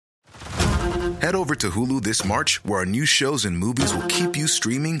Head over to Hulu this March, where our new shows and movies will keep you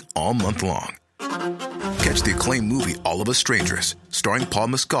streaming all month long. Catch the acclaimed movie All of Us Strangers, starring Paul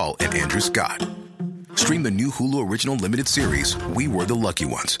Mescal and Andrew Scott. Stream the new Hulu original limited series We Were the Lucky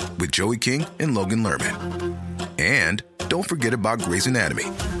Ones with Joey King and Logan Lerman. And don't forget about Grey's Anatomy.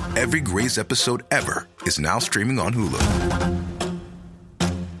 Every Grey's episode ever is now streaming on Hulu.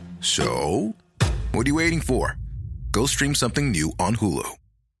 So, what are you waiting for? Go stream something new on Hulu.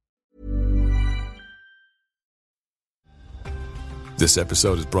 This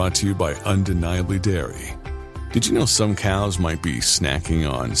episode is brought to you by Undeniably Dairy. Did you know some cows might be snacking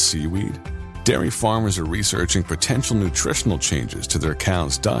on seaweed? Dairy farmers are researching potential nutritional changes to their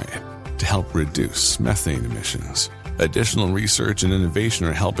cows' diet to help reduce methane emissions. Additional research and innovation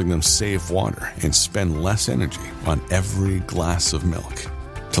are helping them save water and spend less energy on every glass of milk.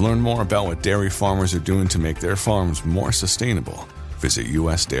 To learn more about what dairy farmers are doing to make their farms more sustainable, visit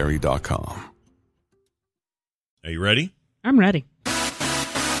usdairy.com. Are you ready? I'm ready.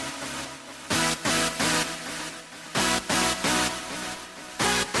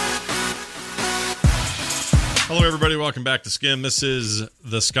 Hello, everybody. Welcome back to SKIM. This is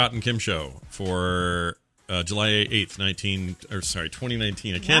the Scott and Kim Show for July 8th,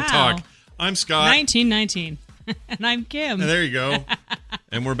 2019. I can't talk. I'm Scott. 1919. And I'm Kim. And there you go.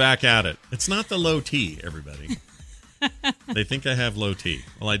 And we're back at it. It's not the low T, everybody. They think I have low T.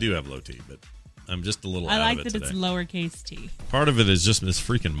 Well, I do have low T, but I'm just a little out of it today. I like that it's lowercase t. Part of it is just this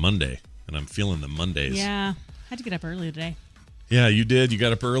freaking Monday, and I'm feeling the Mondays. Yeah. I had to get up early today. Yeah, you did. You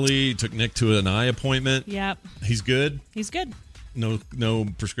got up early. You took Nick to an eye appointment. Yep. He's good? He's good. No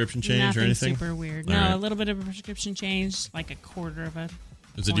prescription change Nothing or anything? Super weird. All no, right. A little bit of a prescription change, like a quarter of a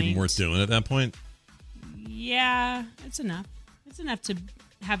Is it even worth doing at that point? Yeah, it's enough. It's enough to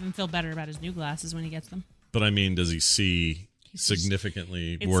have him feel better about his new glasses when he gets them. But I mean, does he see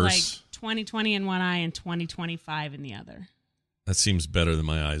significantly worse? It's like 20/20 in one eye and 20/25 in the other. That seems better than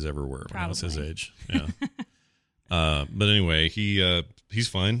my eyes ever were when I was his age. Yeah. But anyway, he's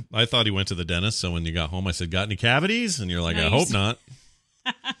fine. I thought he went to the dentist, so when you got home, I said, "Got any cavities?" And you're like, No, "I hope not."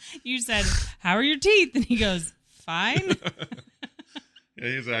 You said, "How are your teeth?" And he goes, "Fine." Yeah,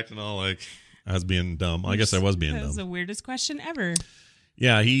 he was acting all like I was being dumb. I guess I was being dumb. That was the weirdest question ever.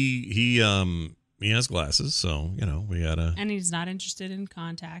 Yeah, he has glasses, so we gotta. And he's not interested in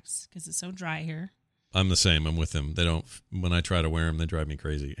contacts because it's so dry here. I'm the same. I'm with him. They don't. When I try to wear them, they drive me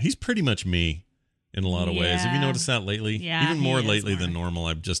crazy. He's pretty much me in a lot of ways. Have you noticed that lately? Yeah, even more lately more than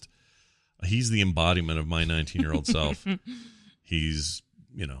normal. He's the embodiment of my 19-year-old self. He's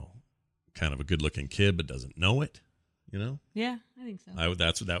kind of a good-looking kid, but doesn't know it. Yeah, I think so.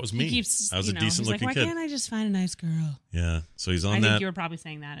 That was me. I was a decent-looking why kid. Why can't I just find a nice girl? Yeah, so he's on I that. think you were probably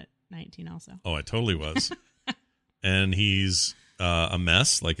saying that at 19 also. Oh, I totally was. And he's a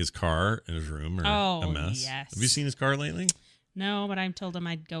mess, like his car and his room are a mess. Yes. Have you seen his car lately? No, but I told him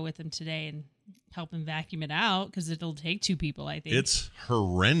I'd go with him today and help him vacuum it out because it'll take two people, I think. It's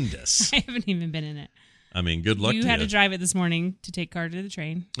horrendous. I haven't even been in it. I mean, good luck to you. You had to drive it this morning to take Carter to the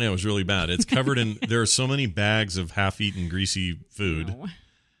train. Yeah, it was really bad. It's covered in, there are so many bags of half-eaten greasy food. No.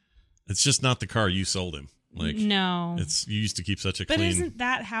 It's just not the car you sold him. Like, no. You used to keep such a but clean. Isn't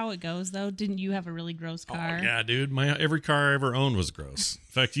that how it goes, though? Didn't you have a really gross car? Oh, yeah, dude. Every car I ever owned was gross.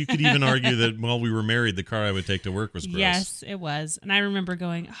 In fact, you could even argue that while we were married, the car I would take to work was gross. Yes, it was. And I remember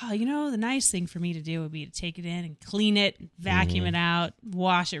going, the nice thing for me to do would be to take it in and clean it, vacuum it out,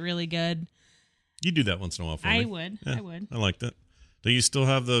 wash it really good. You do that once in a while for me. I would. Yeah, I would. I liked it. Do you still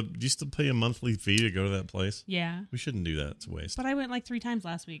pay a monthly fee to go to that place? Yeah. We shouldn't do that. It's a waste. But I went like 3 times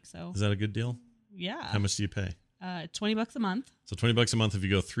last week, so. Is that a good deal? Yeah. How much do you pay? $20 a month. So $20 a month if you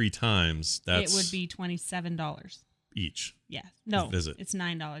go 3 times. It would be $27 each. Yeah. No. Visit. It's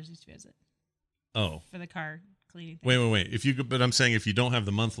 $9 each visit. Oh. For the car cleaning thing. Wait. But I'm saying if you don't have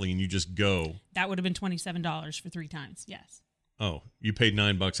the monthly and you just go. That would have been $27 for 3 times. Yes. Oh, you paid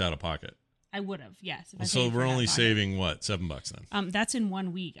 $9 out of pocket. I would have, yes. So we're only saving what, $7 then? That's in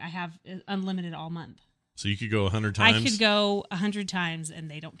 1 week. I have unlimited all month. So you could go 100 times. I could go 100 times,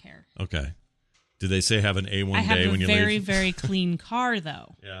 and they don't care. Okay. Did they say have an A1 day when you leave? I have a very, very clean car,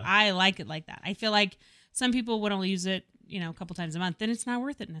 though. Yeah. I like it like that. I feel like some people would only use it, a couple times a month. Then it's not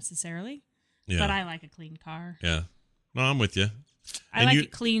worth it necessarily. Yeah. But I like a clean car. Yeah. No, I'm with you. I like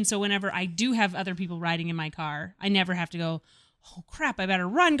it clean, so whenever I do have other people riding in my car, I never have to go, oh crap, I better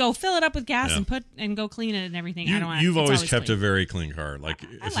run, go fill it up with gas and go clean it and everything. You've always kept a very clean car. Like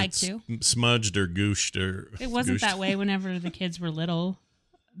I like to. Smudged or gooshed or it wasn't that way whenever the kids were little.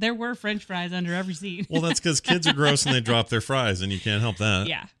 There were French fries under every seat. Well, that's because kids are gross and they drop their fries, and you can't help that.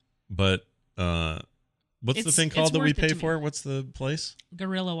 Yeah. But What's the thing called that we pay for? What's the place?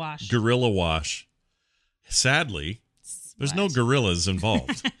 Gorilla Wash. Gorilla Wash. Sadly, there's no gorillas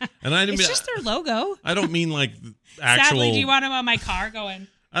involved. And it's just their logo. I don't mean like actual... Sadly, do you want them on my car going...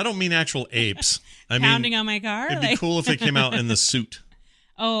 I don't mean actual apes. I mean... Pounding on my car? It'd be cool if they came out in the suit.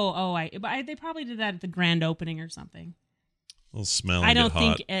 They probably did that at the grand opening or something. They'll smell. I don't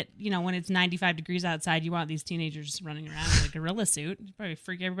think when it's 95 degrees outside, you want these teenagers running around in a gorilla suit. It'd probably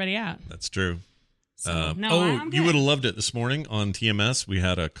freak everybody out. That's true. So, you would have loved it this morning on TMS. We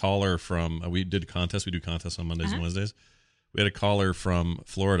had a caller from. We did a contest. We do contests on Mondays and Wednesdays. We had a caller from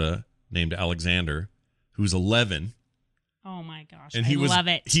Florida named Alexander, who's 11. Oh my gosh! And love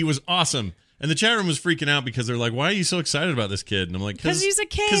it. He was awesome. And the chat room was freaking out because they're like, "Why are you so excited about this kid?" And I'm like, "Because he's a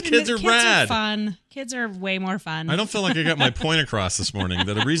kid. Because kids are rad. Are fun. Kids are way more fun." I don't feel like I got my point across this morning.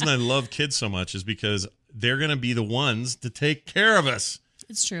 That the reason I love kids so much is because they're going to be the ones to take care of us.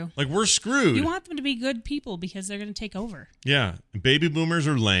 It's true. Like, we're screwed. You want them to be good people because they're going to take over. Yeah, baby boomers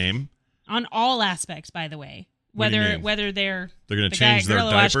are lame on all aspects. By the way, whether they're going to change their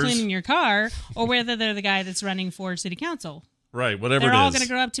diapers, cleaning your car, or whether they're the guy that's running for city council. Right, whatever They're it is. all going to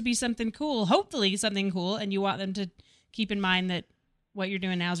grow up to be something cool, hopefully something cool, and you want them to keep in mind that what you're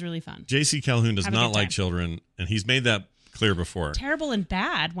doing now is really fun. J.C. Calhoun does not like children, and he's made that clear before. Terrible and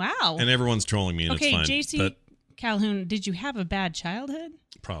bad, wow. And everyone's trolling me, and it's fine. Okay, J.C. Calhoun, did you have a bad childhood?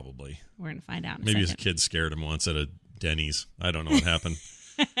 Probably. We're going to find out in Maybe a his kid scared him once at a Denny's. I don't know what happened.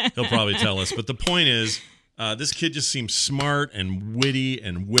 He'll probably tell us. But the point is, this kid just seems smart and witty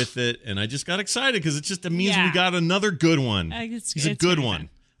and with it, and I just got excited because it means we got another good one. He's a good one.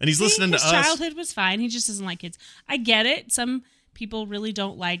 And he's listening to us. His childhood was fine. He just doesn't like kids. I get it. Some people really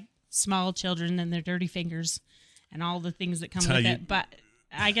don't like small children and their dirty fingers and all the things that come with it. But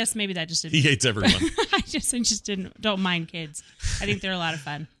I guess maybe that just didn't. He hates everyone. I just don't mind kids. I think they're a lot of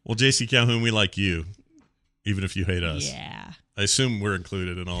fun. Well, J.C. Calhoun, we like you, even if you hate us. Yeah. I assume we're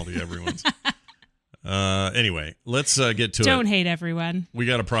included in all the everyone's. Anyway, let's get to it. Don't hate everyone. We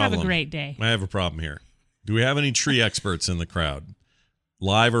got a problem. Have a great day. I have a problem here. Do we have any tree experts in the crowd?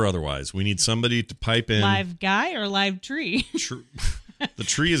 Live or otherwise? We need somebody to pipe in. Live guy or live tree? The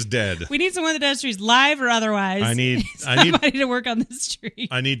tree is dead. We need someone that does trees, live or otherwise. I need somebody to work on this tree.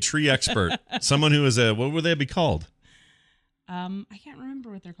 I need tree expert. Someone who is what would they be called? I can't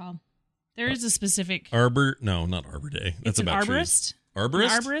remember what they're called. There is a specific No, not Arbor Day. That's it's an about arborist. Trees.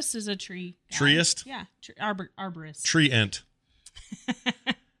 Arborist? An arborist is a tree guy. Treeist? Yeah, arborist. Tree-ent.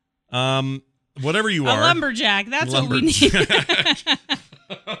 Whatever you are. A lumberjack. That's what we need.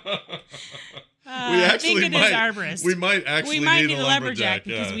 I think it is arborist. We might actually need a lumberjack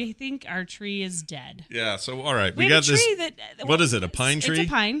because we think our tree is dead. Yeah, so all right. We got have a tree this. What is it, a pine tree? It's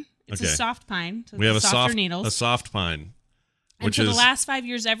a pine. It's a soft pine. So we have needles. a soft pine. And for the last 5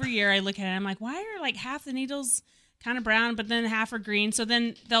 years, every year I look at it, I'm like, why are like half the needles kind of brown, but then half are green? So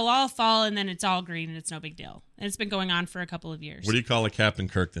then they'll all fall, and then it's all green, and it's no big deal. And it's been going on for a couple of years. What do you call a Captain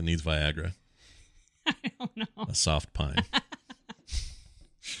Kirk that needs Viagra? I don't know. A soft pine.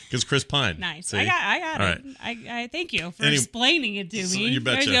 Because Chris Pine. Nice. See? I got all it. Right. I thank you for explaining it to me. You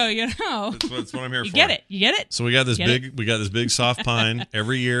betcha. There you go. That's what I'm here for. You get it. You get it. So we got this big soft pine.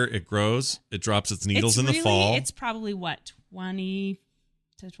 Every year it grows. It drops its needles in the fall. It's probably 20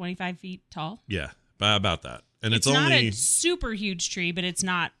 to 25 feet tall. Yeah, about that. And it's not only a super huge tree, but it's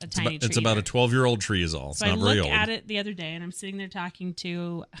not a tiny tree. It's about a 12-year-old tree is all. It's not very old. I looked at it the other day, and I'm sitting there talking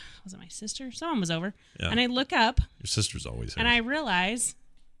to, was it my sister? Someone was over. Yeah. And I look up. Your sister's always here. And I realize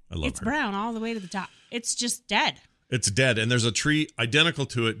it's brown all the way to the top. It's just dead. It's dead. And there's a tree identical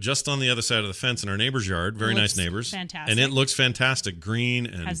to it just on the other side of the fence in our neighbor's yard. Very nice neighbors. Fantastic. And it looks fantastic. Green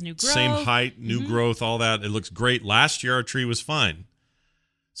and has new growth. Same height, new growth, all that. It looks great. Last year our tree was fine.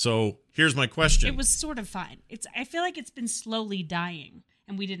 So here's my question. It was sort of fine. I feel like it's been slowly dying,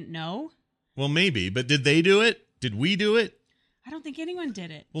 and we didn't know. Well, maybe, but did they do it? Did we do it? I don't think anyone did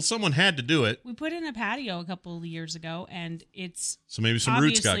it. Well, someone had to do it. We put in a patio a couple of years ago, and it's so maybe some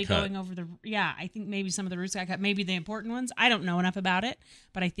roots got cut. Going over I think maybe some of the roots got cut. Maybe the important ones. I don't know enough about it,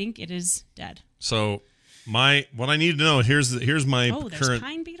 but I think it is dead. So what I need to know here's my current. There's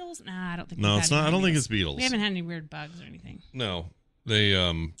pine beetles? Nah, I don't think. No, it's not. I don't think it's beetles. We haven't had any weird bugs or anything. No, they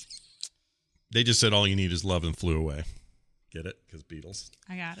just said all you need is love and flew away. Get it? Because beetles.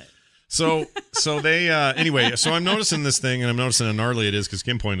 I got it. So they anyway. So I'm noticing this thing, and I'm noticing how gnarly it is because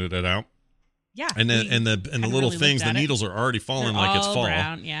Kim pointed it out. Yeah, and the little really things, the needles are already falling like it's fall.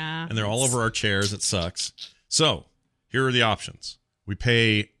 Brown, yeah, and they're all over our chairs. It sucks. So here are the options. We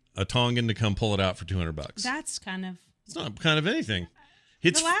pay a Tongan to come pull it out for $200. That's kind of. It's not kind of anything.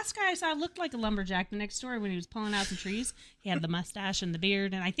 The last guy I saw looked like a lumberjack the next door when he was pulling out the trees. He had the mustache and the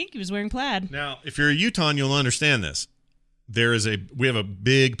beard, and I think he was wearing plaid. Now, if you're a Utahn, you'll understand this. We have a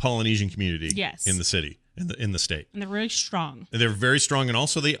big Polynesian community in the city, in the state. And they're really strong. And they're very strong, and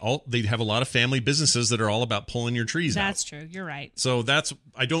also they have a lot of family businesses that are all about pulling your trees out. That's true. You're right. So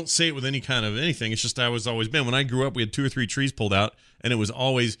I don't say it with any kind of anything. It's just I was always been. When I grew up, we had 2 or 3 trees pulled out, and it was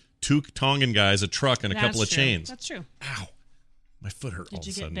always 2 Tongan guys, a truck, and a couple of chains. That's true. Ow. My foot hurt all of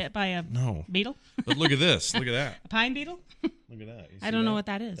a sudden. Did you get bit by a beetle? But look at this. Look at that. A pine beetle? Look at that. I don't know what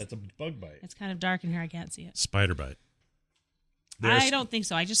that is. That's a bug bite. It's kind of dark in here. I can't see it. Spider bite. I don't think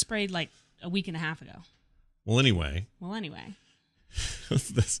so. I just sprayed like a week and a half ago. Well, anyway.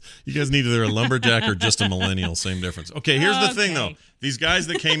 You guys need either a lumberjack or just a millennial. Same difference. Okay, here's the thing, though. These guys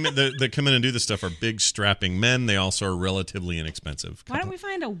that come in and do this stuff are big, strapping men. They also are relatively inexpensive. Why don't we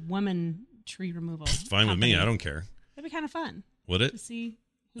find a woman tree removal? Fine with me. I don't care. That'd be kind of fun. Would it? To see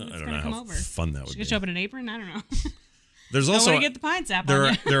who's going to come over. Fun that would be. Should show up in an apron? I don't know. There's also get the pine sap there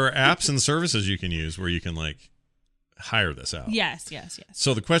on are apps and services you can use where you can hire this out. Yes.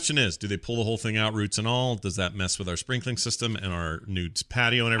 So the question is, do they pull the whole thing out, roots and all? Does that mess with our sprinkling system and our new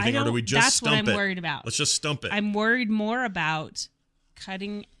patio and everything, or do we just stump it? That's what I'm worried about. Let's just stump it. I'm worried more about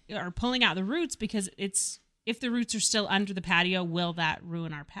cutting or pulling out the roots because if the roots are still under the patio, will that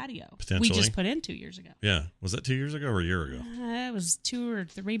ruin our patio? Potentially. We just put in 2 years ago. Yeah. Was that 2 years ago or a year ago? It was 2 or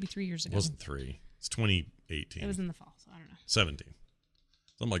maybe 3 years ago. It wasn't 3. It's 2018. It was in the fall, so I don't know. 17.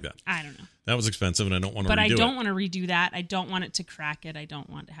 Something like that. I don't know. That was expensive, and I don't want to redo it. But I don't want to redo that. I don't want it to crack it. I don't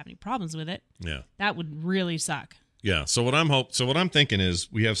want to have any problems with it. Yeah. That would really suck. Yeah. So what I'm thinking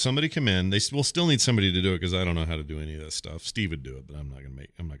is we have somebody come in. We'll still need somebody to do it because I don't know how to do any of this stuff. Steve would do it, but I'm not gonna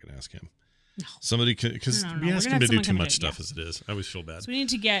ask him. No. Somebody because we ask him to do too much stuff as it is. I always feel bad. So we need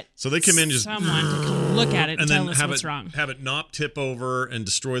to get they come in just someone to come look at it and tell us what's wrong. Have it not tip over and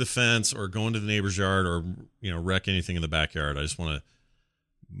destroy the fence or go into the neighbor's yard or wreck anything in the backyard. I just want to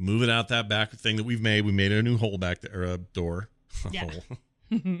move it out that back thing that we've made. We made a new hole back there, or a door. Yeah.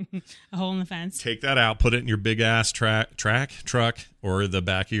 A hole in the fence. Take that out, put it in your big ass truck, or the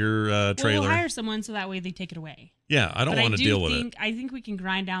back of your trailer. We'll hire someone so that way they take it away. Yeah, I don't want to deal with it. I think we can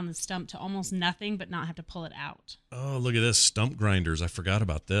grind down the stump to almost nothing, but not have to pull it out. Oh, look at this. Stump grinders. I forgot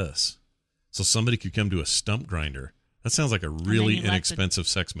about this. So somebody could come to a stump grinder. That sounds like a really inexpensive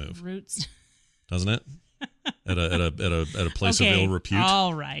sex move. Roots. Doesn't it? At a place of ill repute.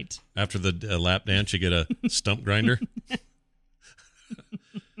 All right. After the lap dance, you get a stump grinder.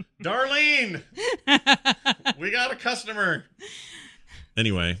 Darlene, we got a customer.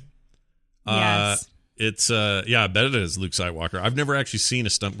 Anyway, yes. It's I bet it is Luke Sidewalker. I've never actually seen a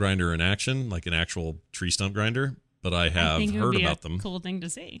stump grinder in action, like an actual tree stump grinder, but I have heard about them. Cool thing to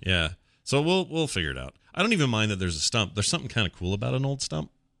see. Yeah, so we'll figure it out. I don't even mind that there's a stump. There's something kind of cool about an old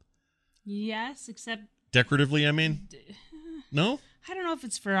stump. Yes, except decoratively. I mean, no. I don't know if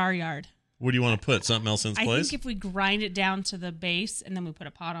it's for our yard. What do you want to put? Something else in its place? I think if we grind it down to the base and then we put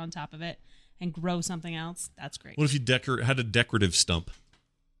a pot on top of it and grow something else, that's great. What if you had a decorative stump?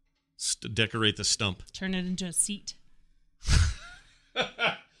 Decorate the stump. Turn it into a seat.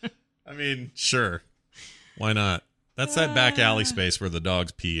 I mean, sure. Why not? That's that back alley space where the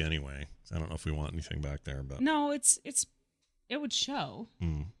dogs pee anyway. I don't know if we want anything back there, but no, it would show.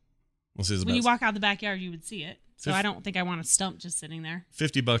 We'll see. When you walk out the backyard, you would see it. So I don't think I want a stump just sitting there.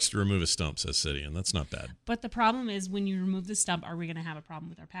 $50 to remove a stump, says City, and that's not bad. But the problem is when you remove the stump, are we going to have a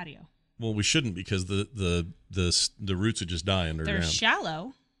problem with our patio? Well, we shouldn't because the roots would just die underground. They're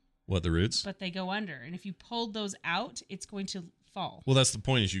shallow. What, the roots? But they go under. And if you pulled those out, it's going to fall. Well, that's the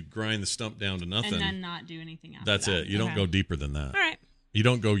point is you grind the stump down to nothing. And then not do anything else. That's it. You don't go deeper than that. All right. You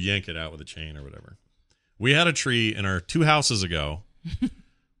don't go yank it out with a chain or whatever. We had a tree in our 2 houses ago.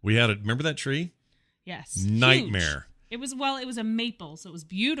 Remember that tree? Yes. Nightmare. Huge. It was a maple, so it was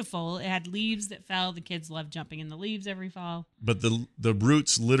beautiful. It had leaves that fell. The kids loved jumping in the leaves every fall. But the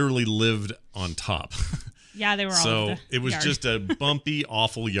roots literally lived on top. Yeah, they were all so it was yard. just a bumpy,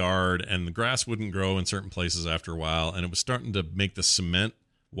 awful yard, and the grass wouldn't grow in certain places after a while, and it was starting to make the cement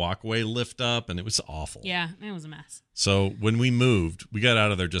walkway lift up, and it was awful. Yeah, it was a mess. So when we moved, we got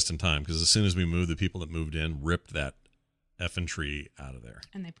out of there just in time, because as soon as we moved, the people that moved in ripped that effing tree out of there.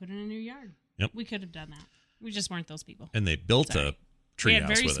 And they put in a new yard. Yep. We could have done that. We just weren't those people. And they built a tree house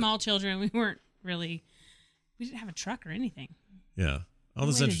with it. We had very small children. We didn't have a truck or anything. Yeah. Oh,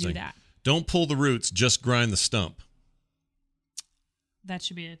 that's interesting. To do that. Don't pull the roots, just grind the stump. That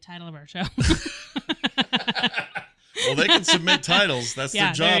should be a title of our show. Well, they can submit titles. That's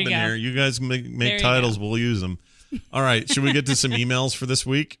their job in here. You guys make titles. We'll use them. All right. Should we get to some emails for this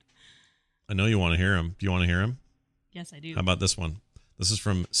week? I know you want to hear them. Do you want to hear them? Yes, I do. How about this one? This is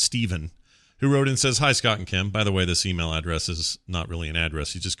from Steven, who wrote in and says, "Hi, Scott and Kim. By the way, this email address is not really an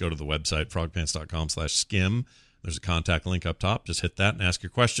address. You just go to the website, frogpants.com/skim. There's a contact link up top. Just hit that and ask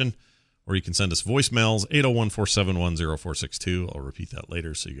your question. Or you can send us voicemails, 801-471-0462. I'll repeat that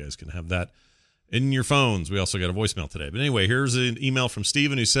later so you guys can have that in your phones. We also got a voicemail today. But anyway, here's an email from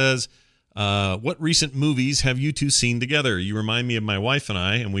Steven who says, what recent movies have you two seen together? You remind me of my wife and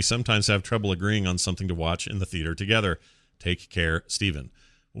I, and we sometimes have trouble agreeing on something to watch in the theater together. Take care, Steven."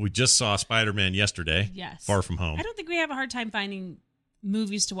 Well, we just saw Spider-Man yesterday. Yes. Far From Home. I don't think we have a hard time finding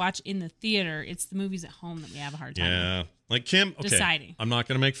movies to watch in the theater. It's the movies at home that we have a hard time Yeah. Like Kim, okay, deciding. I'm not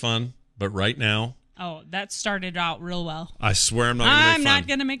going to make fun, but right now, Oh, that started out real well. I swear I'm not going to make fun. I'm not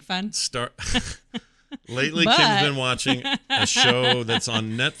going to make fun. Lately, But- Kim's been watching a show that's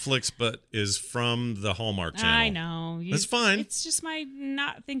on Netflix, but is from the Hallmark Channel. I know. That's fine. It's just my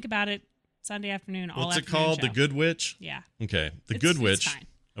not think about it Sunday afternoon. What's it called? Show. The Good Witch? Yeah. Okay. The It's- Good it's Witch. fine.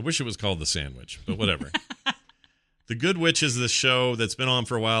 I wish it was called The Sandwich, but whatever. The Good Witch is this show that's been on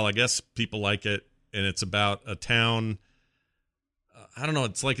for a while. I guess people like it, and it's about a town. I don't know.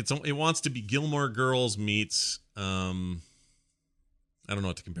 It's like it wants to be Gilmore Girls meets. I don't know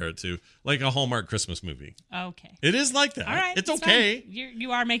what to compare it to. Like a Hallmark Christmas movie. Okay. It is like that. All right. It's okay. Fine.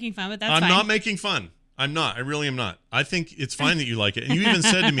 You are making fun, but that's I'm fine. not making fun. I'm not. I really am not. I think it's fine that you like it. And you even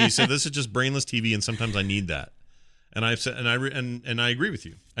said to me, this is just brainless TV, and sometimes I need that. And I've said, and I agree with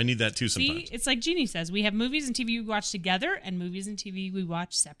you. I need that too sometimes. See, it's like Jeannie says, we have movies and TV we watch together, and movies and TV we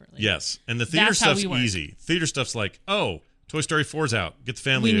watch separately. Yes, and the theater That's how stuff's we work. easy. Theater stuff's like, oh, Toy Story 4's out. Get the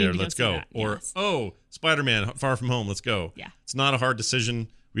family We need there. to go Let's see go. that, Or yes. oh, Spider-Man: Far From Home. Let's go. Yeah. It's not a hard decision.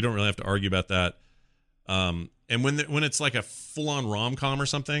 We don't really have to argue about that. And when it's like a full-on rom-com or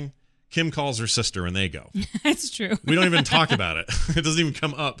something, Kim calls her sister and they go. That's true. We don't even talk about it. It doesn't even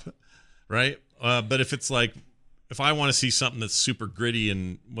come up, right? But if it's like, if I want to see something that's super gritty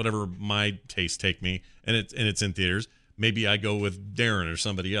and whatever my taste take me, and it's in theaters, maybe I go with Darren or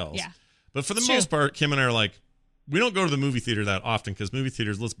somebody else. Yeah. But for the True. most part, Kim and I are like, we don't go to the movie theater that often because movie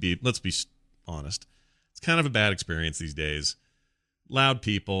theaters, let's be honest, it's kind of a bad experience these days. Loud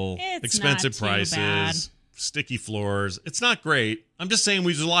people, It's expensive not too prices, bad. sticky floors. It's not great. I'm just saying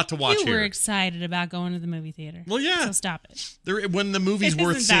there's a lot to watch You here. were excited about going to the movie theater. Well, yeah. So stop it. When the movie's It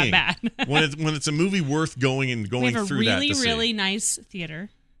worth isn't that seeing, bad. when it's a movie worth going We through have a that really, to see. really nice theater.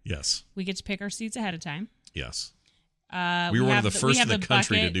 Yes, We get to pick our seats ahead of time. yes. We were one have of the first we have in the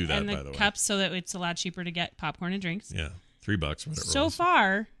country to bucket do that, and the by the way. cups so that it's a lot cheaper to get popcorn and drinks. Yeah, $3, whatever. So it was.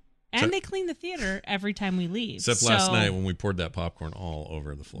 far, and Except- they clean the theater every time we leave. Except last So night when we poured that popcorn all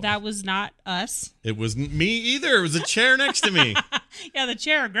over the floor. that was not us. It wasn't me either. It was a chair next to me. Yeah, the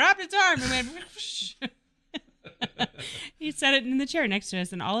chair grabbed its arm and went. Whoosh. He set it in the chair next to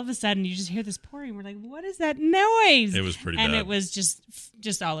us, and all of a sudden you just hear this pouring. We're like, "What is that noise?" It was pretty and bad. it was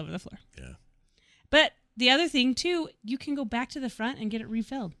just all over the floor. Yeah. But the other thing too, you can go back to the front and get it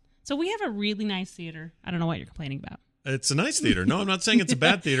refilled. So we have a really nice theater. I don't know what you're complaining about. It's a nice theater. No, I'm not saying it's a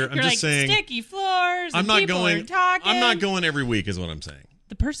bad theater. I'm You're just like, saying sticky floors. I'm and not people going. Are talking. I'm not going every week, is what I'm saying.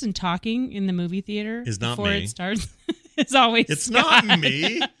 The person talking in the movie theater Is not before me. it starts is always It's Scott. not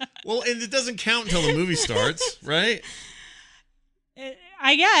me. Well, and it doesn't count until the movie starts, right?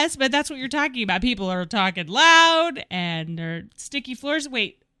 I guess, but that's what you're talking about. People are talking loud and they're sticky floors.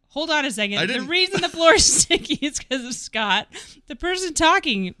 Wait, hold on a second. I The didn't- reason the floor is sticky is because of Scott. The person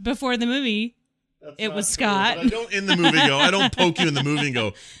talking before the movie, it was Scott. But I don't in the movie go. I don't poke you in the movie and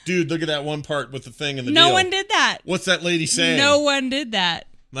go, dude, look at that one part with the thing and the No deal. one did that. What's that lady saying? No one did that.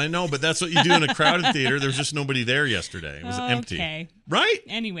 I know, but that's what you do in a crowded theater. There's just nobody there yesterday. It was empty. Okay. Right?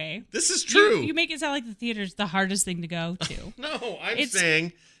 Anyway. This is true. You make it sound like the theater's the hardest thing to go to. No, I'm It's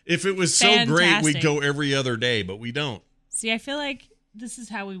saying if it was so great, fantastic. we'd go every other day, but we don't. See, I feel like this is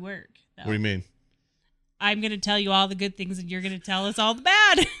how we work. Though. What do you mean? I'm going to tell you all the good things and you're going to tell us all the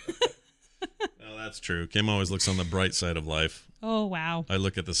bad. No, that's true. Kim always looks on the bright side of life. Oh, wow. I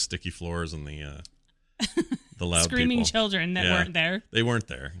look at the sticky floors and the loud Screaming people. children that Yeah. weren't there. They weren't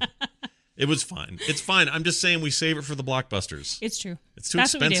there. It was fine. It's fine. I'm just saying we save it for the blockbusters. It's true. It's too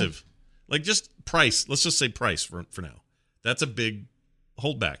That's what we do. expensive. Like just price. Let's just say price for now. That's a big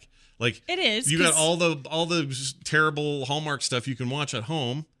holdback. Like It is, You got 'cause- all the terrible Hallmark stuff you can watch at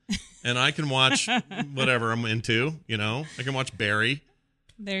home, and I can watch whatever I'm into. You know, I can watch Barry.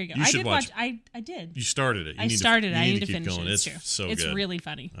 There you go. You I should did watch- I did. You started it. You I need started. To, I you need to keep finish going. it. It's It's true. so It's good. really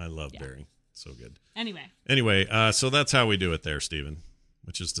funny. I love Yeah. Barry. So good. Anyway, So that's how we do it there, Stephen.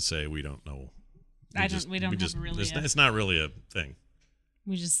 Which is to say, we don't know. we don't have really It's not really a thing.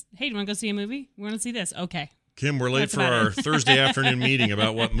 we just, hey, do you want to go see a movie? We want to see this. Okay. Kim, we're late That's for about our it. Thursday afternoon meeting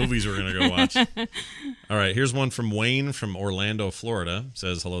about what movies we're going to go watch. All right, here's one from Wayne from Orlando, Florida.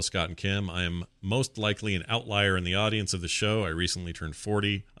 Says, hello, Scott and Kim. I am most likely an outlier in the audience of the show. I recently turned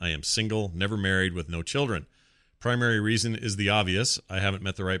 40. I am single, never married, with no children. Primary reason is the obvious. I haven't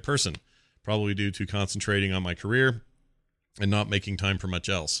met the right person, probably due to concentrating on my career and not making time for much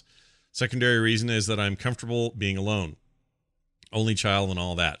else. Secondary reason is that I'm comfortable being alone. Only child and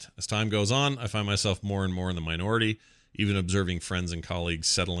all that. As time goes on, I find myself more and more in the minority, even observing friends and colleagues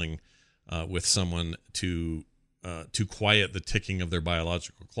settling with someone to quiet the ticking of their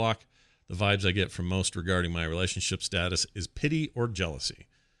biological clock. The vibes I get from most regarding my relationship status is pity or jealousy.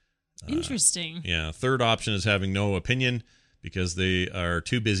 Interesting. Yeah. Third option is having no opinion because they are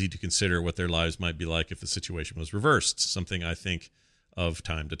too busy to consider what their lives might be like if the situation was reversed, something I think of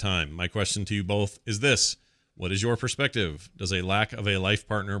time to time. My question to you both is this. What is your perspective? Does a lack of a life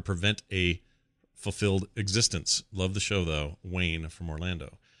partner prevent a fulfilled existence? Love the show, though. Wayne from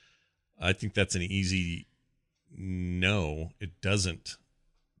Orlando. I think that's an easy no. It doesn't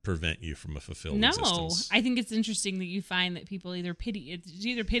prevent you from a fulfilled existence. No, I think it's interesting that you find that people either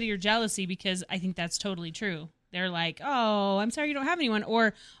pity or jealousy, because I think that's totally true. They're like, oh, I'm sorry you don't have anyone,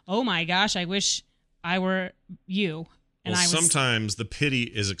 or oh my gosh, I wish I were you. And well, sometimes the pity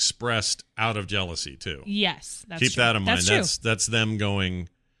is expressed out of jealousy too. Yes, that's Keep true. that in mind. That's true.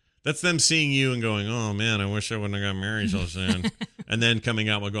 That's them seeing you and going, oh man, I wish I wouldn't have got married so soon. And then coming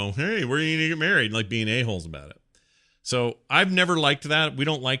out and going, hey, where are you going to get married? Like being a-holes about it. So I've never liked that. We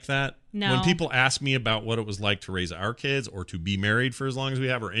don't like that. No. When people ask me about what it was like to raise our kids or to be married for as long as we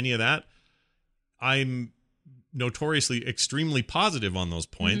have or any of that, I'm notoriously extremely positive on those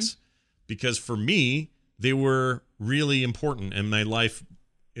points because for me, they were really important and my life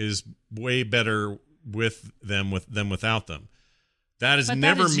is way better with them without them. That is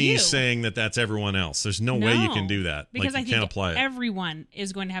never me saying that that's everyone else. There's no way you can do that. Because like, you can't apply it. Everyone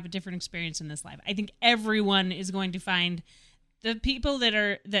is going to have a different experience in this life. I think everyone is going to find the people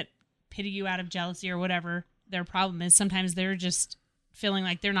that pity you out of jealousy or whatever their problem is. Sometimes they're just feeling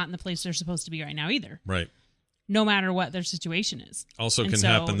like they're not in the place they're supposed to be right now either. Right. No matter what their situation is. Also can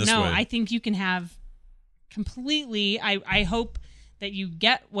happen this way. No, I think you can have completely, I hope that you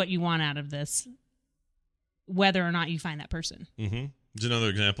get what you want out of this, whether or not you find that person. Mm-hmm. There's another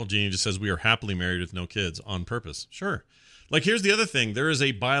example. Jeannie just says, we are happily married with no kids on purpose. Sure. Like, here's the other thing. There is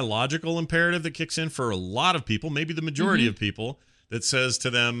a biological imperative that kicks in for a lot of people, maybe the majority of people, that says to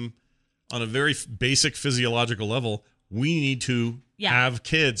them on a very basic physiological level, we need to have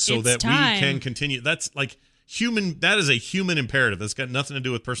kids so that we can continue. That's like human. That is a human imperative. That's got nothing to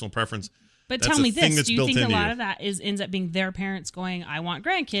do with personal preference. But tell me this, do you think a lot of that ends up being their parents going, I want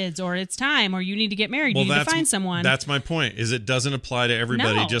grandkids, or it's time, or you need to get married, you need to find someone? That's my point, is it doesn't apply to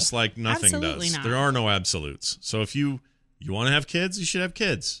everybody just like nothing absolutely does. Not. There are no absolutes. So if you want to have kids, you should have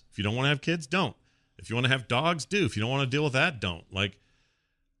kids. If you don't want to have kids, don't. If you want to have dogs, do. If you don't want to deal with that, don't. Like,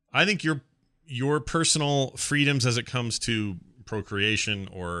 I think your personal freedoms as it comes to procreation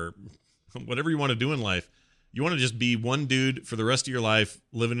or whatever you want to do in life, you want to just be one dude for the rest of your life,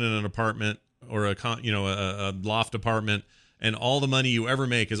 living in an apartment or a loft apartment, and all the money you ever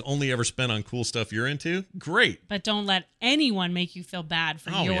make is only ever spent on cool stuff you're into. Great. But don't let anyone make you feel bad for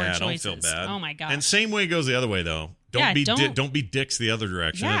your choices. Don't feel bad. Oh my God. And same way goes the other way though. Don't be dicks the other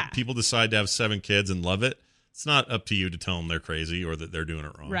direction. Yeah. If people decide to have 7 kids and love it, it's not up to you to tell them they're crazy or that they're doing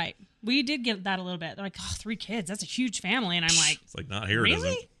it wrong. Right. We did get that a little bit. They're like, 3 kids, that's a huge family. And I'm like, it's like, not here, really?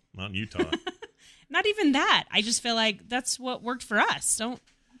 It isn't. Not in Utah. Not even that. I just feel like that's what worked for us. Don't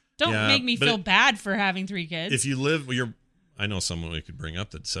make me feel bad for having 3 kids. If you live, I know someone we could bring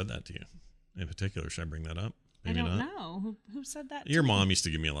up that said that to you. In particular, should I bring that up? Maybe I don't not. know. Who said that? Your mom used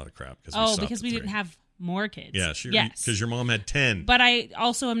to give me a lot of crap because we didn't have more kids. Yeah, sure. Yes. Because your mom had 10. But I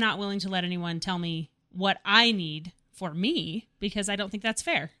also am not willing to let anyone tell me what I need for me, because I don't think that's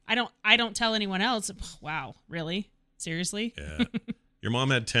fair. I don't tell anyone else. Wow, really? Seriously? Yeah. Your mom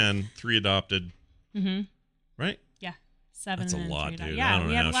had 10, 3 adopted. Mm-hmm. Right? Yeah. 7. That's and a lot, 3 dude. Yeah, I don't know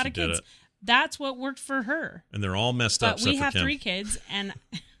we had how a lot she of kids. did it. That's what worked for her. And they're all messed up. But we have Kim. 3 kids, and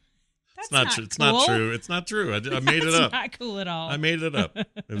that's it's not true. It's not true. It's not true. I made it up. Not cool at all. I made it up.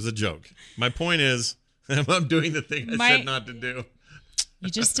 It was a joke. My point is, I'm doing the thing I said not to do. You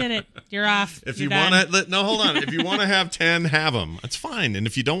just did it. You're off. If you want to, no, hold on. If you want to have 10, have them. That's fine. And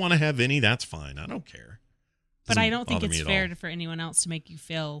if you don't want to have any, that's fine. I don't care. But I don't think it's fair for anyone else to make you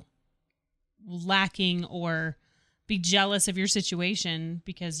feel lacking or be jealous of your situation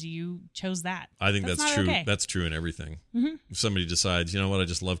because you chose that. I think that's true. Okay. That's true in everything. Mm-hmm. If somebody decides, you know what, I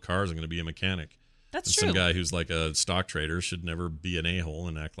just love cars, I'm going to be a mechanic. That's true. Some guy who's like a stock trader should never be an a-hole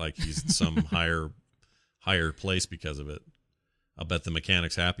and act like he's in some higher place because of it. I'll bet the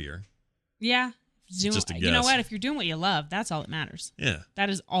mechanic's happier. Yeah. just a guess. You know what? If you're doing what you love, that's all that matters. Yeah. That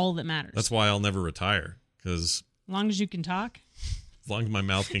is all that matters. That's why I'll never retire, because as long as you can talk. As long as my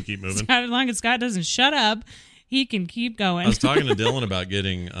mouth can keep moving. As long as Scott doesn't shut up, he can keep going. I was talking to Dylan about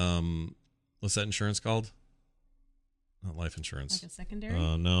getting, what's that insurance called? Not life insurance. Like a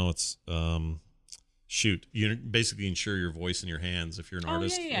secondary? No, it's, you basically insure your voice and your hands if you're an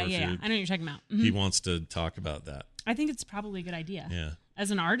artist. Yeah. I know what you're talking about. Mm-hmm. He wants to talk about that. I think it's probably a good idea. Yeah.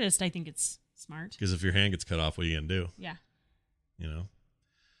 As an artist, I think it's smart. Because if your hand gets cut off, what are you going to do? Yeah. You know?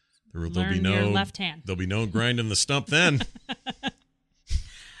 Learn your left hand. There'll be no grinding the stump then.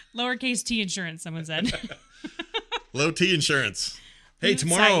 Lowercase T insurance, someone said. Low T insurance. Hey,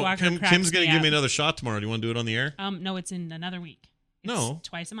 tomorrow, Kim's going to give me another shot tomorrow. Do you want to do it on the air? No, it's in another week. It's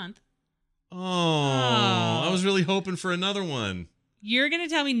twice a month. Oh, I was really hoping for another one. You're going to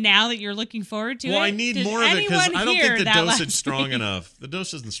tell me now that you're looking forward to it? Well, I need more of it because I don't think the dosage is strong enough. The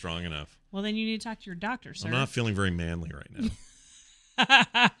dose isn't strong enough. Well, then you need to talk to your doctor, sir. I'm not feeling very manly right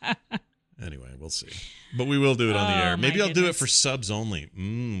now. Anyway, we'll see. But we will do it on the air. Maybe I'll do it for subs only.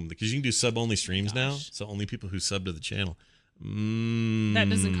 Because you can do sub-only streams now. So only people who sub to the channel. That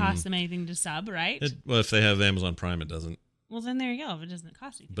doesn't cost them anything to sub, right? Well, if they have Amazon Prime, it doesn't. Well, then there you go. If it doesn't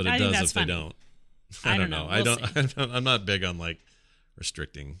cost you. But it does if they don't. I don't know. I'm not big on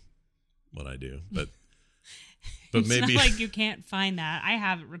restricting what I do, but it's maybe not like you can't find that. I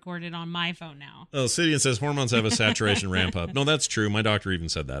have it recorded on my phone now. Oh, Sidian says hormones have a saturation ramp up. No, that's true. My doctor even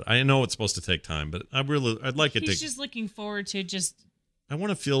said that. I know it's supposed to take time, but I'd like it to. He's just looking forward to I want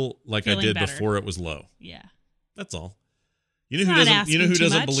to feel like I did better before it was low. Yeah, that's all. You know who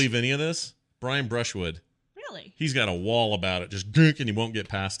doesn't believe any of this? Brian Brushwood. Really? He's got a wall about it, just drink, and he won't get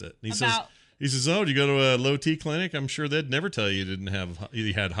past it. And he says, "Oh, do you go to a low T clinic? I'm sure they'd never tell you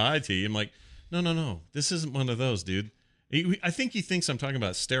you had high T." I'm like, no. This isn't one of those, dude. I think he thinks I'm talking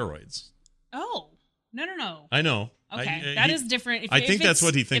about steroids. Oh, no. I know. Okay, that is different. I think that's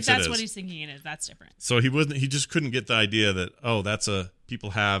what he thinks it is. If that's what he's thinking it is, that's different. So he just couldn't get the idea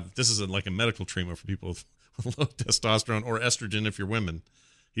that, this is like a medical treatment for people with low testosterone or estrogen if you're women.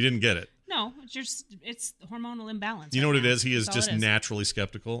 He didn't get it. No, it's hormonal imbalance. You know what it is? He is just naturally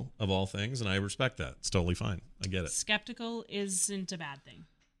skeptical of all things, and I respect that. It's totally fine. I get it. Skeptical isn't a bad thing.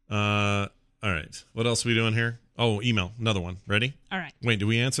 All right. What else are we doing here? Oh, email. Another one. Ready? All right. Wait, did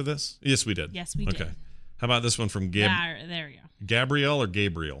we answer this? Yes, we did. Yes, we did. Okay. How about this one from there we go. Gabrielle or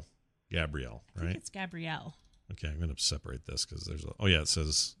Gabriel? Gabrielle, right? I think it's Gabrielle. Okay, I'm going to separate this because there's it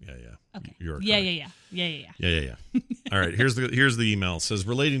says, yeah. Okay. You are correct. Yeah. All right, here's the email. It says,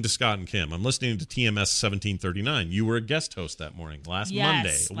 relating to Scott and Kim, I'm listening to TMS 1739. You were a guest host that morning,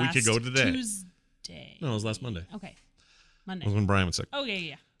 Monday, a week ago today. Tuesday. No, it was last Monday. Okay. Monday. It was when Brian was sick. Oh,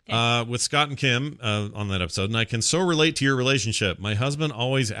 yeah. Okay. With Scott and Kim on that episode, and I can so relate to your relationship. My husband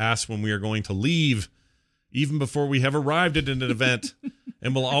always asks when we are going to leave, even before we have arrived at an event,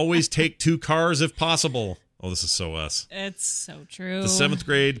 and will always take 2 cars if possible. Oh, this is so us. It's so true. The 7th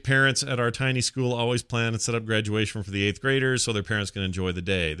grade parents at our tiny school always plan and set up graduation for the 8th graders so their parents can enjoy the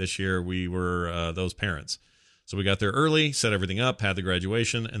day. This year, we were those parents. So we got there early, set everything up, had the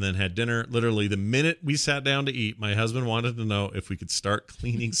graduation, and then had dinner. Literally, the minute we sat down to eat, my husband wanted to know if we could start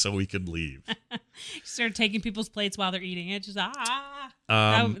cleaning so we could leave. Start taking people's plates while they're eating it. Just,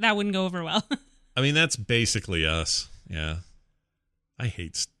 that wouldn't go over well. I mean, that's basically us. Yeah. I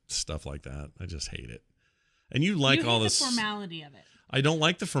hate stuff like that. I just hate it. And you like all this. The formality of it. I don't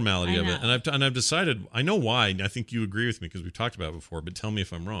like the formality of it. And I've decided, I know why. I think you agree with me because we've talked about it before, but tell me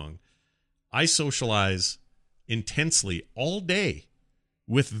if I'm wrong. I socialize intensely all day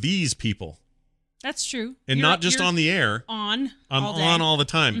with these people. That's true. And not just on the air. I'm on all the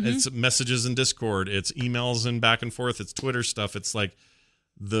time. Mm-hmm. It's messages in Discord. It's emails and back and forth. It's Twitter stuff. It's like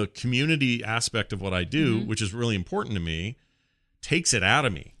the community aspect of what I do, which is really important to me, takes it out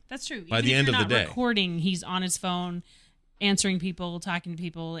of me. That's true. By the end of the day. Recording, he's on his phone, answering people, talking to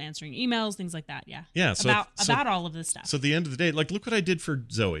people, answering emails, things like that. Yeah. Yeah. About all of this stuff. So at the end of the day, look what I did for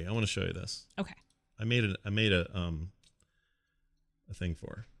Zoe. I want to show you this. Okay. I made a thing for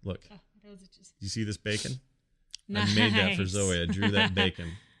her. Look. Oh, you see this bacon? Nice. I made that for Zoe. I drew that bacon.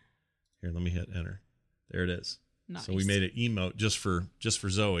 Here, let me hit enter. There it is. Nice. So we made an emote just for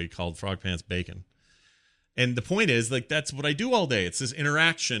Zoe called Frog Pants Bacon. And the point is, that's what I do all day. It's this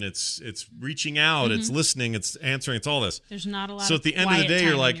interaction. It's reaching out. It's listening. It's answering. It's all this. There's not a lot. So at the end of the day,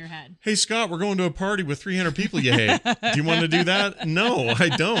 you're like, "Hey, Scott, we're going to a party with 300 people you hate. Do you want to do that?" No, I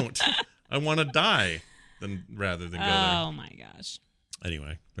don't. I want to die rather than go there. Oh my gosh.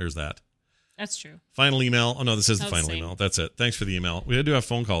 Anyway, there's that. That's true. Final email. Oh no, this is the final email. That's it. Thanks for the email. We do have a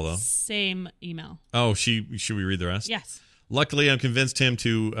phone call though. Same email. Oh, should we read the rest? Yes. Luckily, I'm convinced him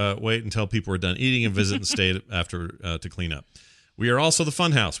to wait until people are done eating and visit and stay after to clean up. We are also the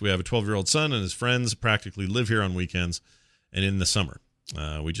fun house. We have a 12-year-old son and his friends practically live here on weekends and in the summer.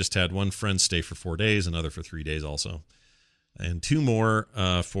 We just had one friend stay for 4 days, another for 3 days also, and 2 more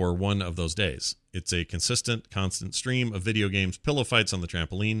for one of those days. It's a constant stream of video games, pillow fights on the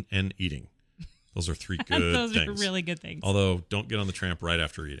trampoline, and eating. Those are 3 good Those things. are really good things. Although, don't get on the tramp right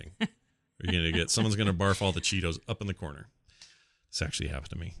after eating. Someone's going to barf all the Cheetos up in the corner. This actually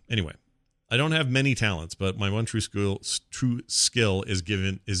happened to me. Anyway, I don't have many talents, but my one true skill is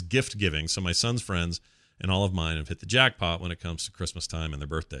gift giving. So my son's friends and all of mine have hit the jackpot when it comes to Christmas time and their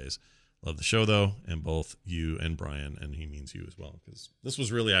birthdays. Love the show, though, and both you and Brian, and he means you as well, because this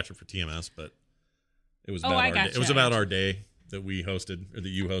was really actually for TMS, but it was about our day that we hosted, or that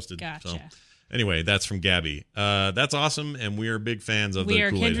you hosted. Gotcha. So, anyway, that's from Gabby. That's awesome, and we are big fans of the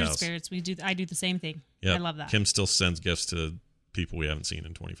Kool-Aid We are kindred House. spirits. I do the same thing. Yep. I love that. Kim still sends gifts to people we haven't seen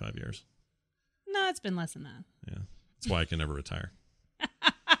in 25 years. No, it's been less than that. Yeah, that's why I can never retire.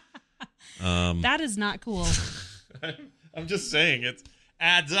 That is not cool. I'm just saying, it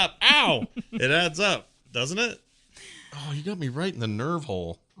adds up. Ow! It adds up, doesn't it? Oh, you got me right in the nerve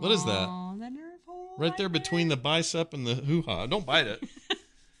hole. What is that? Oh, the nerve hole. Right there between the bicep and the hoo-ha. Don't bite it.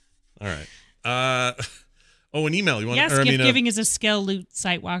 All right. An email. You want? Yes, gift giving is a skill, Loot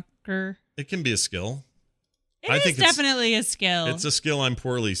Sightwalker. It can be a skill. I think it's definitely a skill. It's a skill I'm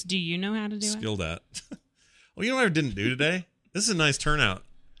poorly Do you know how to do skilled at. Well, you know what I didn't do today? This is a nice turnout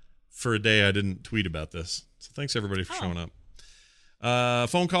for a day I didn't tweet about this. So thanks, everybody, for showing up.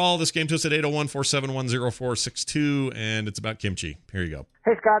 Phone call. This game to us at 801-471-0462, and it's about kimchi. Here you go.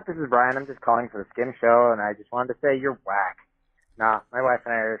 Hey, Scott, this is Brian. I'm just calling for the Skim show, and I just wanted to say you're whack. Nah, my wife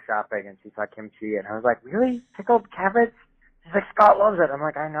and I were shopping, and she saw kimchi, and I was like, really? Pickled cabbage? She's like, Scott loves it. I'm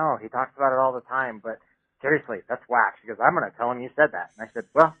like, I know. He talks about it all the time, but seriously, that's whack. She goes, I'm going to tell him you said that. And I said,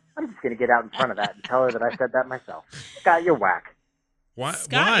 well, I'm just going to get out in front of that and tell her that I said that myself. Scott, you're whack. Why?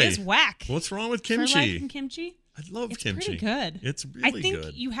 Scott is whack. What's wrong with kimchi? For liking kimchi? I love kimchi. It's pretty good. It's really good. I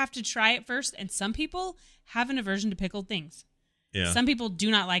think you have to try it first, and some people have an aversion to pickled things. Yeah. Some people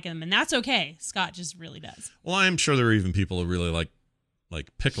do not like them, and that's okay. Scott just really does. Well, I'm sure there are even people who really like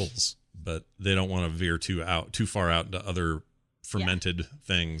pickles, but they don't want to veer too far out into other fermented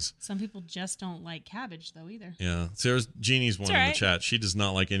things. Some people just don't like cabbage, though, either. Yeah. Sarah's Jeannie's one in the chat. She does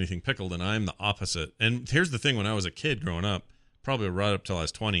not like anything pickled, and I'm the opposite. And here's the thing. When I was a kid growing up, probably right up till I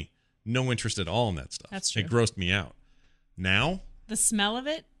was 20, no interest at all in that stuff. That's true. It grossed me out. Now? The smell of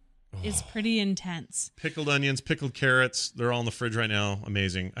it is pretty intense. Pickled onions, pickled carrots, they're all in the fridge right now.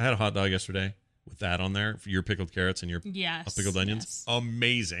 Amazing. I had a hot dog yesterday with that on there for your pickled carrots and your pickled onions. Yes.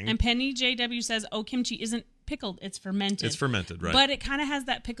 Amazing. And Penny JW says, kimchi isn't pickled, it's fermented. It's fermented, right. But it kind of has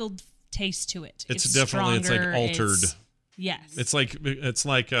that pickled taste to it. It's definitely, stronger, it's like altered. Yes. It's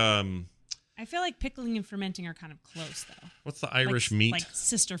like I feel like pickling and fermenting are kind of close, though. What's the Irish meat? Like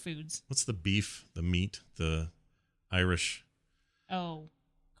sister foods. What's the beef, the meat, the Irish? Oh,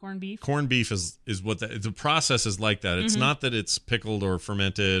 corned beef? Corned beef is what the process is like that. It's not that it's pickled or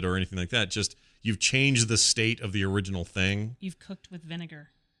fermented or anything like that. Just you've changed the state of the original thing. You've cooked with vinegar.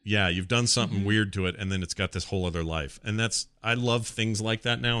 Yeah, you've done something weird to it, and then it's got this whole other life. And I love things like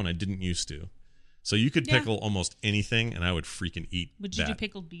that now, and I didn't used to. So you could pickle almost anything, and I would freaking eat Would you do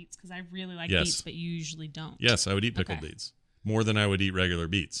pickled beets? Because I really like Yes. beets, but you usually don't. Yes, I would eat pickled beets. More than I would eat regular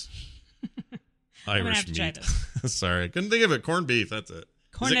beets. Irish meat. Try this. Sorry, I couldn't think of it. Corned beef, that's it.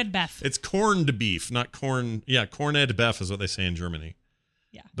 Corned beef. It's corned beef, not corn. Yeah, corned beef is what they say in Germany.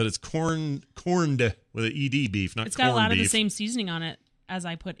 Yeah. But it's corned with an ED beef, not corned beef. It's got a lot of the same seasoning on it as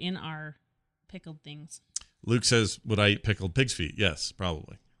I put in our pickled things. Luke says, would I eat pickled pig's feet? Yes,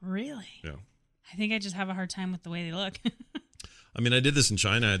 probably. Really? Yeah. I think I just have a hard time with the way they look. I mean, I did this in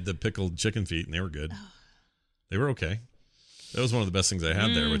China. I had the pickled chicken feet, and they were good. They were okay. That was one of the best things I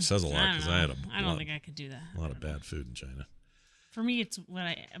had there, which says a lot because I don't think I could do that. A lot of bad food in China. For me, it's what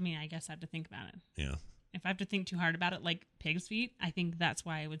I guess I have to think about it. Yeah. If I have to think too hard about it, like pig's feet, I think that's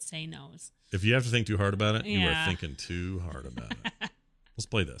why I would say no. If you have to think too hard about it, you are thinking too hard about it. Let's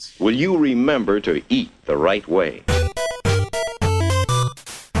play this. Will you remember to eat the right way?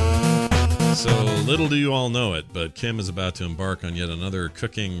 So little do you all know it, but Kim is about to embark on yet another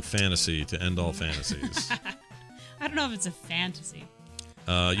cooking fantasy to end all fantasies. I don't know if it's a fantasy.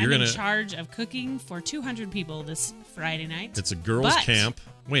 I'm in charge of cooking for 200 people this Friday night. It's a girls' camp.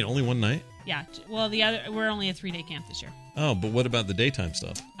 Wait, only one night? Yeah. Well, we're only a 3-day camp this year. Oh, but what about the daytime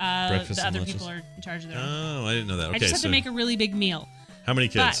stuff? Breakfast the and other lunches? people are in charge of their own. Oh, I didn't know that. Okay, I just have to make a really big meal. How many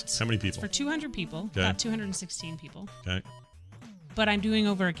kids? How many people? It's for 200 people, about 216 people. Okay. But I'm doing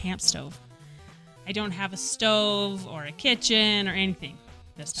over a camp stove. I don't have a stove or a kitchen or anything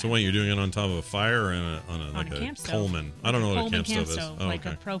this time. So what, you're doing it on top of a fire or on a camp stove. Coleman? I don't know what a camp stove is. Oh, like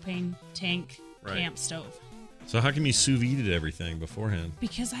a propane tank camp stove. So how come you sous vide everything beforehand?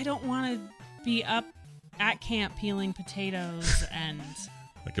 Because I don't want to be up at camp peeling potatoes and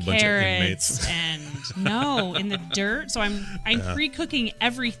like a bunch of inmates and in the dirt. So I'm pre-cooking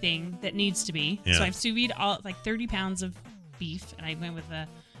everything that needs to be. Yeah. So I've sous vide all 30 pounds of beef, and I went with a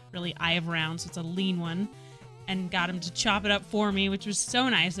really eye of round, so it's a lean one, and got him to chop it up for me, which was so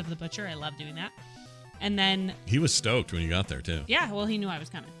nice of the butcher. I love doing that. And then he was stoked when you got there too. Yeah, well, he knew I was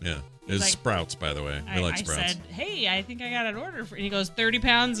coming. Yeah, it was Sprouts, by the way. I like Sprouts. I said, "Hey, I think I got an order for," and he goes, 30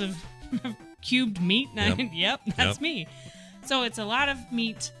 pounds of cubed meat. And yep, that's me. So it's a lot of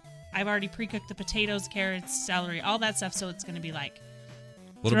meat. I've already pre-cooked the potatoes, carrots, celery, all that stuff. So it's going to be like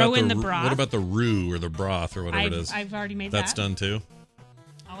throw in the broth. What about the roux or the broth or whatever it is? I've already made That's done too.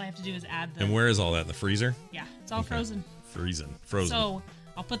 All I have to do is add the. And where is all that in the freezer? Yeah, it's all frozen. Frozen. So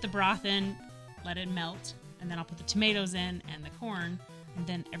I'll put the broth in, let it melt, and then I'll put the tomatoes in and the corn, and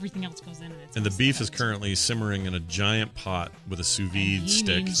then everything else goes in. And the beef is currently simmering in a giant pot with a sous vide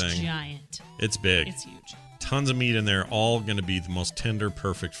stick thing. Giant. It's big. It's huge. Tons of meat in there, all going to be the most tender,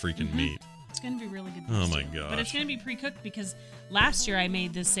 perfect freaking meat. It's going to be really good. Oh my gosh. But it's going to be pre-cooked because last year I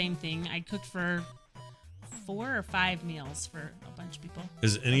made this same thing. I cooked for 4 or 5 meals for a bunch of people.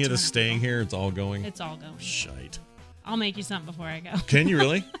 Is any of this staying here? It's all going? It's all going. Shite. I'll make you something before I go. Can you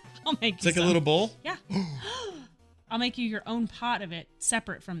really? I'll make you It's like a little bowl? Yeah. I'll make you your own pot of it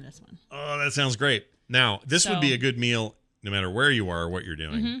separate from this one. Oh, that sounds great. Now, this would be a good meal no matter where you are or what you're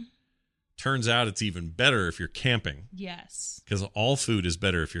doing. Turns out it's even better if you're camping. Yes. Because all food is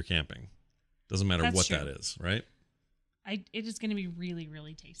better if you're camping. Doesn't matter That's what true. that is, right? It is going to be really,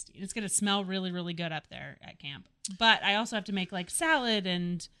 really tasty. It's going to smell really, really good up there at camp. But I also have to make like salad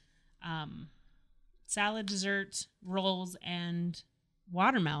and salad, dessert, rolls, and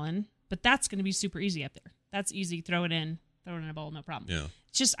watermelon. But that's going to be super easy up there. That's easy. Throw it in a bowl, no problem. Yeah.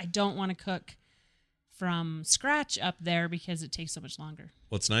 It's just I don't want to cook from scratch up there because it takes so much longer.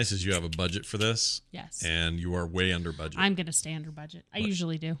 What's nice is you have a budget for this. Yes. And you are way under budget. I'm going to stay under budget. I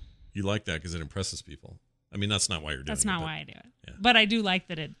usually do. You like that because it impresses people. I mean, that's not why you're doing it. That's not why I do it. Yeah. But I do like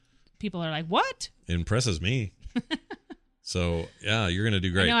that people are like, what? It impresses me. So, yeah, you're going to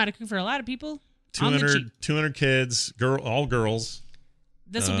do great. I know how to cook for a lot of people. 200 kids, all girls.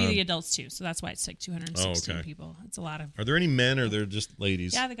 This will be the adults too, so that's why it's like 216 people. It's a lot of. Are there any men or they're just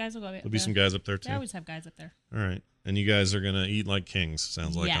ladies? Yeah, the guys will go. There'll be some guys up there too. They always have guys up there. All right, and you guys are gonna eat like kings.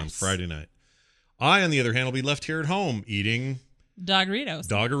 Sounds like on Yes. Friday night. I, on the other hand, will be left here at home eating Dogaritos.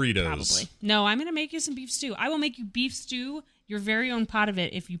 Probably. No, I'm gonna make you some beef stew. I will make you beef stew, your very own pot of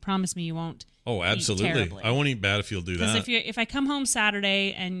it, if you promise me you won't. Oh, absolutely. Eat terribly. I won't eat bad if you'll do that. Because if I come home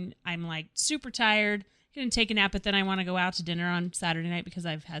Saturday and I'm like super tired, gonna take a nap, but then I want to go out to dinner on Saturday night because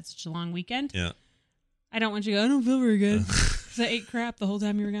I've had such a long weekend. Yeah. I don't want you to go, I don't feel very good because I ate crap the whole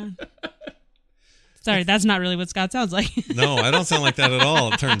time you were gone. Sorry, that's not really what Scott sounds like. No, I don't sound like that at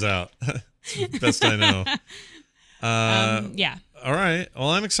all, it turns out. It's the best I know. Yeah. All right.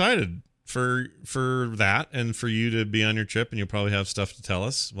 Well, I'm excited for that and for you to be on your trip, and you'll probably have stuff to tell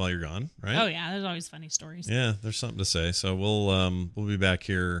us while you're gone, right? Oh yeah, there's always funny stories. Yeah, there's something to say. So we'll be back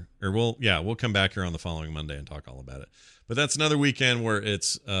here, or we'll come back here on the following Monday and talk all about it. But that's another weekend where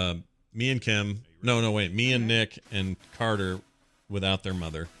it's me and Kim. No, wait, me and Nick and Carter without their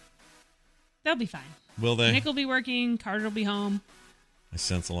mother. They'll be fine. Will they? Nick will be working. Carter will be home. I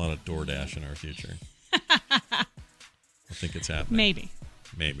sense a lot of DoorDash in our future. I think it's happening.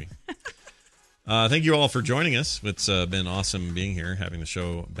 Maybe. Thank you all for joining us. It's been awesome being here, having the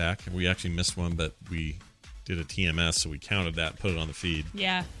show back. We actually missed one, but we did a TMS, so we counted that, put it on the feed.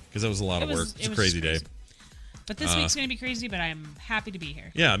 Yeah. Because that was a lot of work. It's a crazy day. But this week's going to be crazy, but I'm happy to be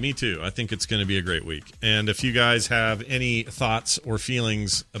here. Yeah, me too. I think it's going to be a great week. And if you guys have any thoughts or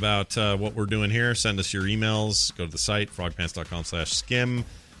feelings about what we're doing here, send us your emails. Go to the site, frogpants.com/skim.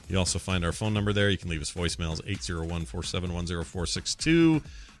 You also find our phone number there. You can leave us voicemails, 801-471-0462.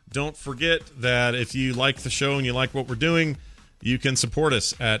 Don't forget that if you like the show and you like what we're doing, you can support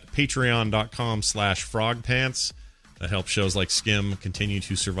us at patreon.com/frogpants. That helps shows like Skim continue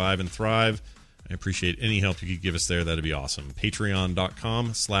to survive and thrive. I appreciate any help you could give us there. That'd be awesome.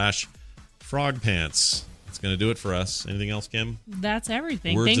 Patreon.com/frogpants. That's going to do it for us. Anything else, Kim? That's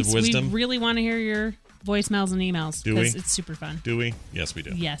everything. Words Thanks. of wisdom? We really want to hear your voicemails and emails. Do we? Because it's super fun. Do we? Yes, we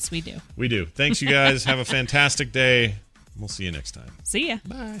do. Yes, we do. We do. Thanks, you guys. Have a fantastic day. We'll see you next time. See ya.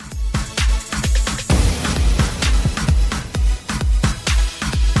 Bye.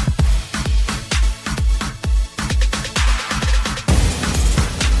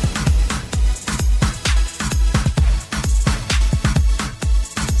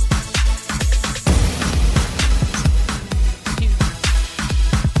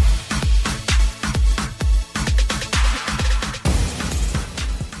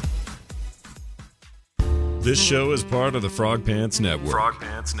 This show is part of the Frog Pants Network. Frog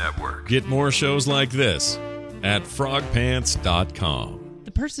Pants Network. Get more shows like this at frogpants.com.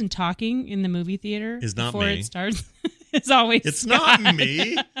 The person talking in the movie theater is not before me. It starts is always It's Scott. not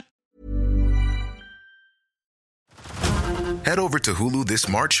me. Head over to Hulu this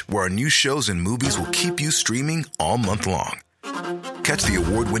March, where our new shows and movies will keep you streaming all month long. Catch the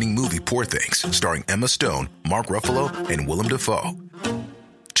award-winning movie Poor Things, starring Emma Stone, Mark Ruffalo, and Willem Dafoe.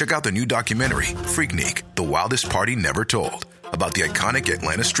 Check out the new documentary, Freaknik, The Wildest Party Never Told, about the iconic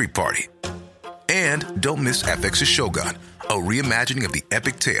Atlanta Street Party. And don't miss FX's Shogun, a reimagining of the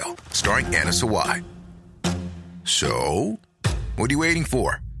epic tale, starring Anna Sawai. So, what are you waiting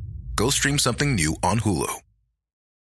for? Go stream something new on Hulu.